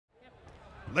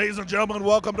Ladies and gentlemen,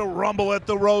 welcome to Rumble at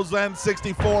the Roseland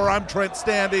 64. I'm Trent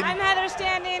Standing. I'm Heather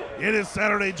Standing. It is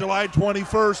Saturday, July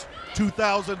 21st,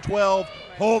 2012.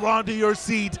 Hold on to your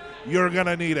seat. You're going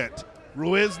to need it.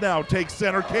 Ruiz now takes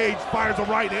center cage, fires a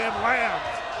right hand, lands.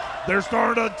 They're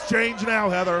starting to exchange now,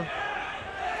 Heather.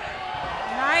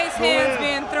 Nice hands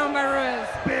being thrown by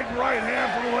Ruiz. Big right hand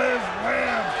from Ruiz,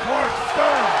 lands. Clark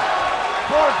stunned.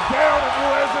 Clark down in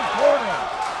Ruiz's corner.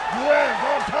 Ruiz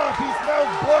on top, he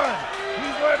smells blood.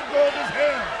 He's letting go of his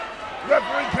hand.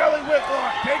 Referee Kelly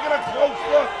Whitlock taking a close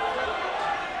look.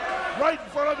 Right in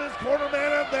front of his corner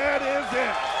man, and that is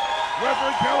it.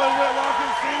 Referee Kelly Whitlock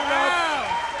is seated up.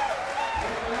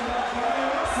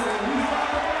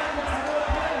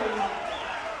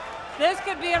 This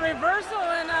could be a reversal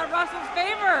in Russell's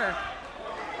favor.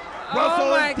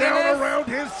 Russell is down around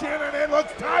his chin, and it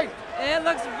looks tight. It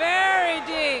looks very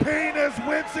deep. Payne is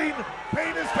wincing.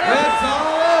 Payne is It's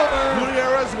all over.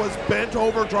 Gutierrez was bent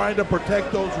over trying to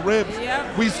protect those ribs.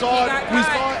 Yep. We saw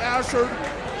Asher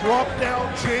drop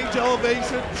down, change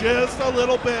elevation just a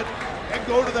little bit, and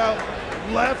go to the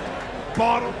left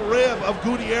bottom rib of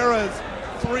Gutierrez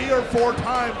 3 or 4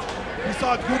 times. We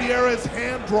saw Gutierrez's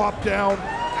hand drop down.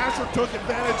 Asher took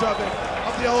advantage of it,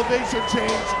 of the elevation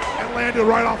change, and landed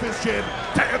right off his chin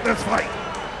to end this fight.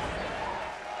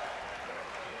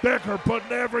 Becker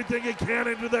putting everything he can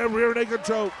into that rear naked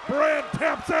choke. Brand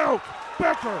taps out.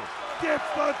 Becker gets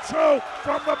the choke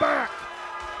from the back.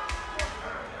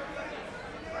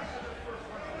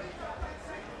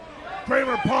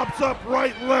 Kramer pops up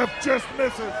right, left, just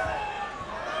misses.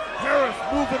 Harris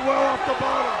moving well off the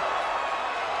bottom.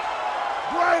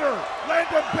 Ryder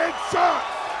landing big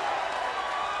shots.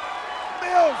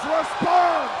 Mills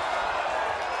responds.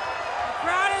 The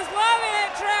crowd is loving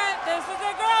it, Trent. This is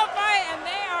a girl fight, and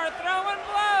they are throwing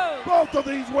blows. Both of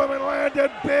these women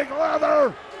landed big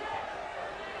leather.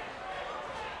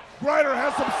 Ryder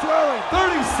has some swelling.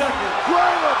 30 seconds.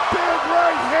 Ryder, big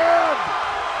right hand.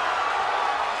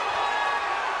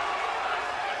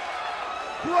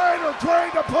 Ryder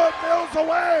trying to put Mills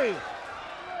away.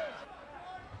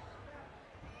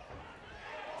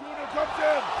 Junior comes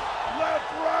in.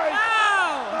 Left, right. Wow.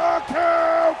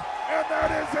 Knockout. And that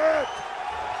is it.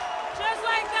 Just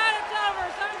like that, it's over.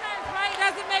 Sometimes fight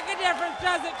doesn't make a difference,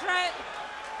 does it, Trent?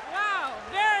 Wow.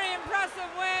 Very impressive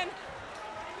win.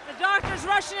 The doctor's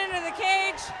rushing into the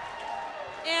cage.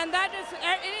 And that just,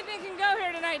 anything can go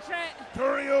here tonight, Trent.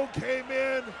 Turio came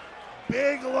in.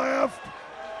 Big left.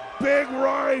 Big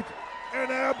right, and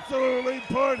absolutely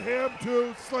put him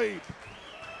to sleep.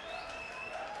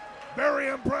 Very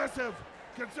impressive,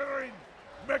 considering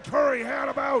McCurry had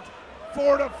about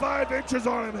 4 to 5 inches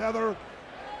on him, Heather.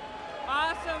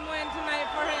 Awesome win tonight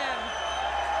for him.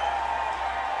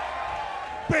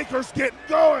 Baker's getting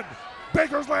going.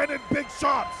 Baker's landing big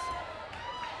shots.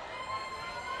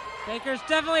 Baker's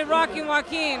definitely rocking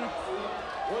Joaquin.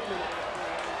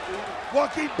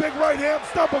 Joaquin, big right hand,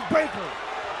 stumbles Baker.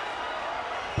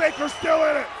 Baker's still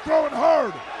in it, throwing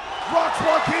hard. Rocks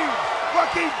Joaquin.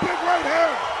 Joaquin, big right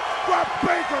hand. Drops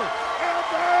Baker. And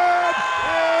that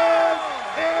is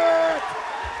it.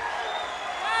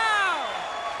 Wow.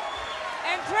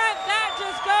 And Trent, that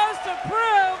just goes to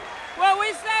prove what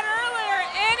we said earlier.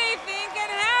 Anything can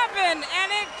happen,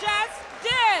 and it just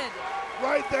did.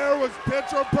 Right there was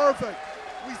picture perfect.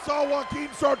 We saw Joaquin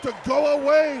start to go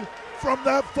away from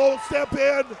that full step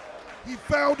in. He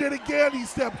found it again. He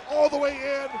stepped all the way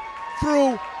in,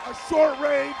 threw a short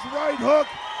range right hook,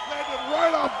 landed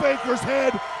right off Baker's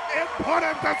head, and put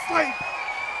him to sleep.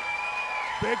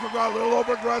 Baker got a little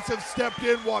over aggressive, stepped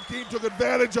in. Joaquin took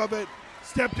advantage of it,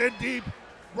 stepped in deep,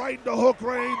 right into hook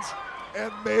range,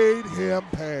 and made him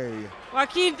pay.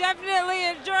 Joaquin definitely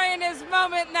enjoying his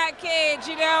moment in that cage,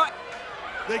 you know.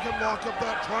 They can lock up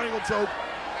that triangle choke,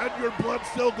 and your blood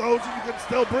still goes, and you can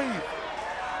still breathe.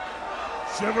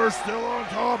 Shivers still on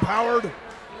top. Howard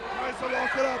tries to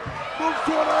lock it up. Moves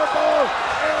to an elbow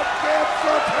and gets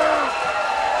the tap.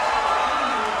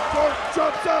 Jordan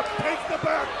jumps up, takes the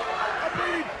back. A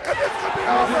beat, and this could be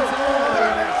over.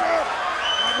 That is it.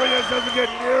 Rodriguez doesn't get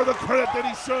near the credit that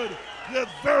he should. He is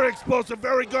very explosive,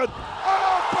 very good.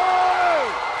 Oh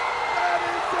boy! That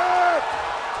is it!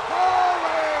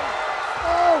 Holy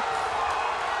smokes!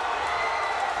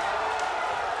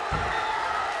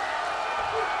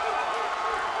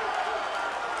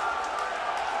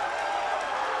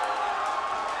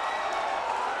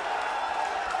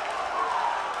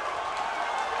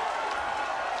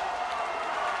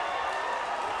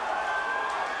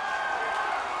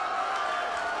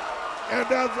 And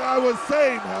as I was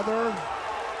saying, Heather,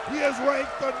 he is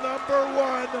ranked the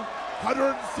 #1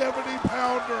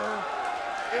 170-pounder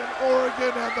in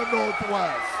Oregon and the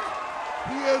Northwest.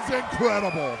 He is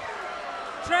incredible.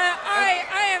 Trent, I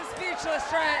am speechless,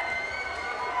 Trent.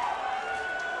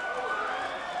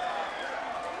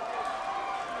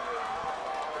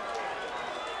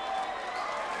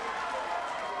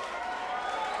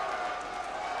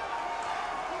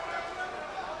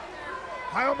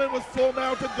 Heilman was full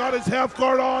mount and got his half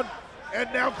guard on, and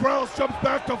now Corrales jumps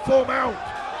back to full mount.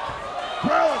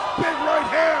 Corrales, big right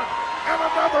hand, and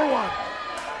another one.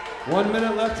 1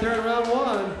 minute left here in round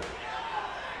one.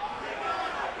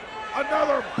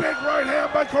 Another big right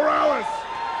hand by Corrales.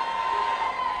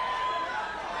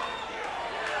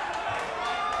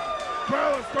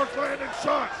 Corrales starts landing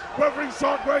shots. Referee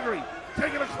Sean Gregory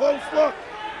taking a close look.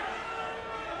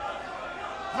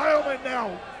 Heilman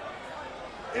now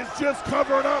is just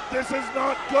covering up. This is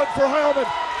not good for Heilman.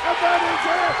 And that is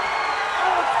it.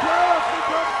 Alex Corrales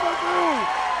becomes the new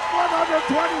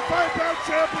 125-pound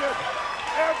champion.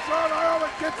 And Sean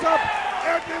Heilman gets up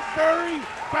and is very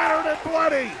battered and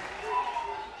bloody.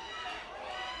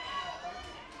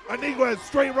 Iniguez,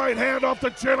 straight right hand off the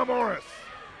chin of Morris.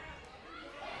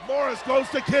 Morris goes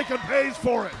to kick and pays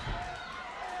for it.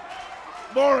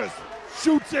 Morris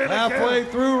shoots in Halfway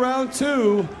again. through round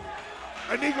two.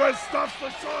 Iniguez stops the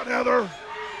shot, Heather.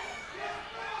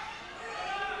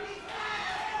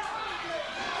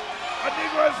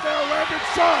 Iniguez now landed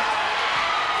shot.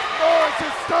 Morris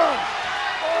is stunned.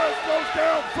 Morris goes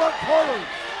down front quarters.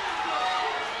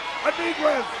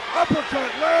 Iniguez,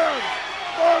 uppercut, lands.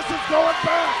 Morris is going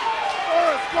back.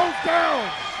 Morris goes down.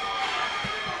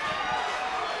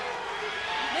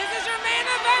 This is your main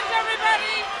event,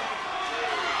 everybody.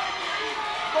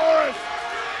 Morris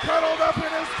cuddled up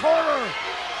in his corner.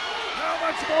 How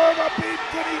much more of a beat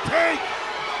can he take?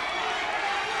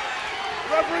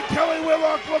 Referee Kelly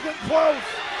Whitlock looking close.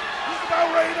 He's about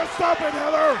ready to stop it,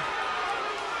 Heather.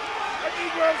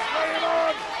 Iniguez laying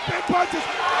on. Big punches.